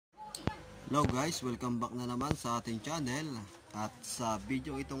Hello guys, welcome back na naman sa ating channel. At sa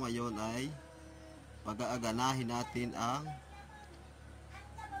video ito ngayon ay pag-aaganahin natin ang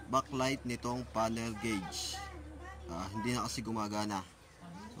backlight nitong panel gauge. Hindi na kasi gumagana.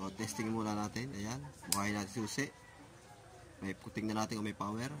 So testing muna natin. Ayan, buhayin natin susi. May tingnan natin kung may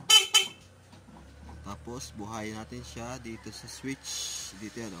power. Tapos buhayin natin siya dito sa switch.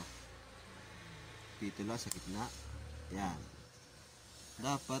 Dito yan o. Dito lang sa gitna. Ayan.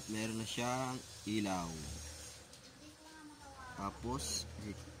 Dapat meron na siyang ilaw. Tapos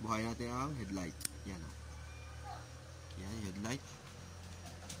buhayin natin ang headlight. Yan o. Yan yung headlight.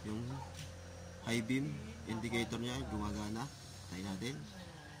 Yung high beam indicator niya gumagana. Tayo natin.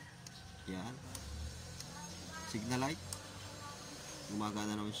 Yan. Signal light.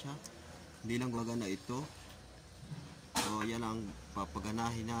 Gumagana naman siya. Hindi lang gumagana ito. So yan ang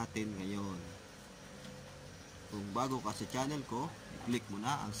papaganahin natin ngayon. Kung bago ka sa channel ko, click mo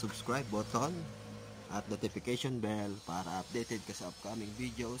na ang subscribe button at notification bell para updated ka sa upcoming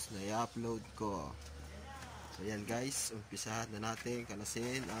videos na i-upload ko. So yan guys, umpisahan na natin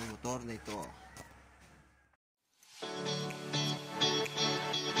kalasin ang motor na ito.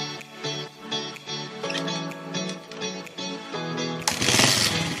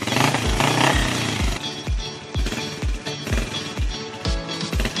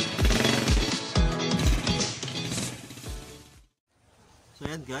 So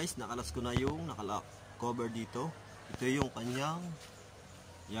yan guys, nakalas ko na yung cover dito. Ito yung kanyang,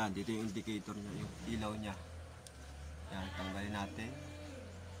 yan, dito yung indicator niya, yung ilaw niya. Yan, tanggalin natin.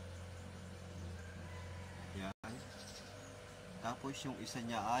 Yan. Tapos yung isa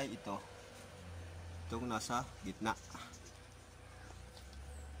niya ay ito. Itong nasa gitna.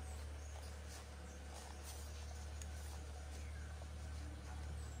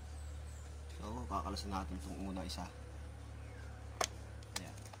 So, kakalasin natin itong una isa.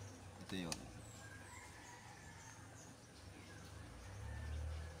 Ito yun.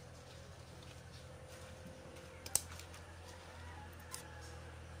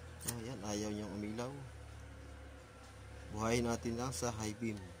 Ayan, ayaw niyang umilaw. Buhayin natin lang sa high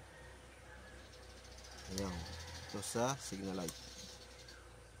beam. Ayan. Ito sa signal light.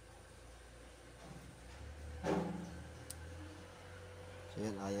 So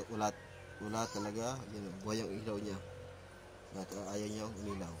yan, ayaw, wala talaga. Yan, buhay yung ilaw niya. At ayaw niyang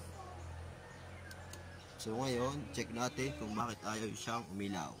umilaw. So ngayon, check natin kung bakit ayaw siyang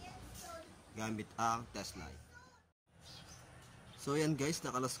umilaw gamit ang test light. So yan guys,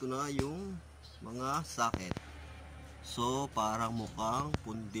 nakalas ko na yung mga socket. So parang mukhang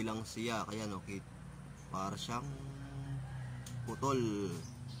pundi lang siya. Kaya no, para siyang putol.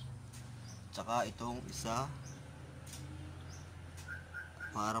 Tsaka itong isa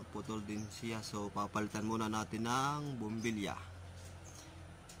parang putol din siya. So papalitan muna natin ng bumbilya.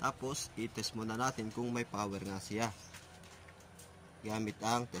 Tapos, i-test muna natin kung may power nga siya. Gamit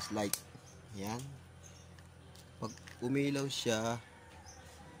ang test light. Yan. Pag umilaw siya,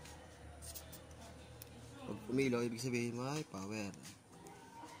 ibig sabihin may power.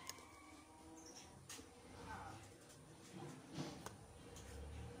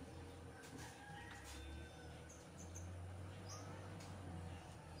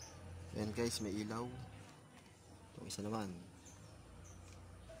 Yan guys, may ilaw. Itong isa naman.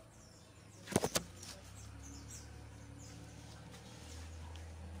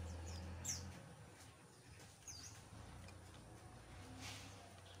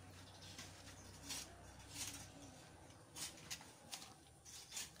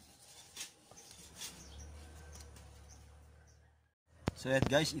 So yan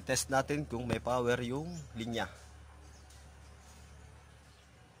guys, i-test natin kung may power yung linya.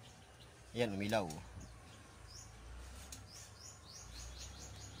 Yan, umilaw.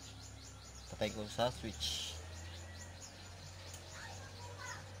 Patay ko sa switch.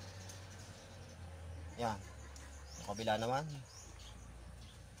 Yan. Yung kabila naman.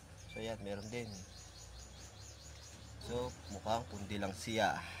 So yan, meron din. So, mukhang pundi lang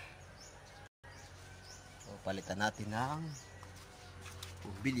siya. So, palitan natin ng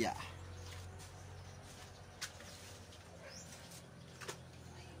bumbilya.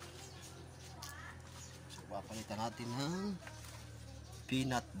 So, papalitan natin ng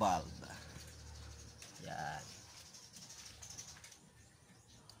peanut bulb. Yan.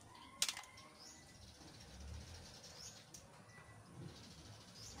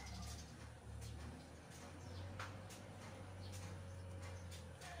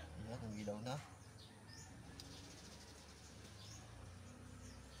 Yan, ang ilaw na.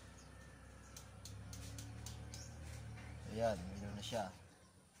 Ayan, umilaw na siya.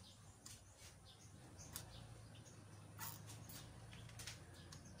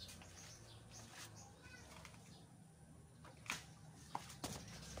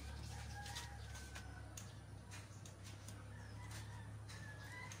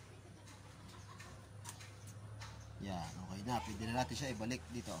 Okay na, pwede na natin siya ibalik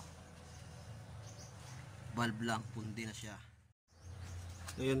dito. Valve lang, pundi na siya.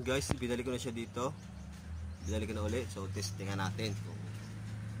 Ngayon guys, binalik ko na siya dito. Binalik ko na ulit. So testingan natin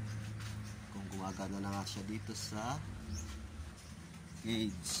kung gumagana na nga siya dito sa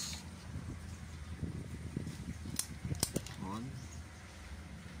gauge. On.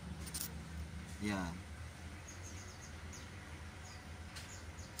 Yan.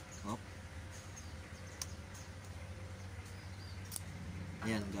 Op.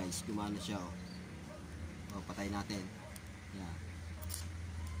 Ayan guys, gumana siya. O, patay natin. Yan.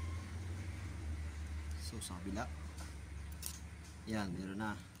 So sa kabila. Yan, meron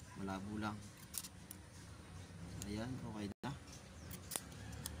na. Malabo lang. Ayan, okay na.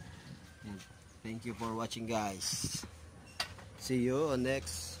 Yan. Thank you for watching guys. See you on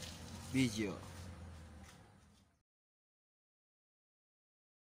next video.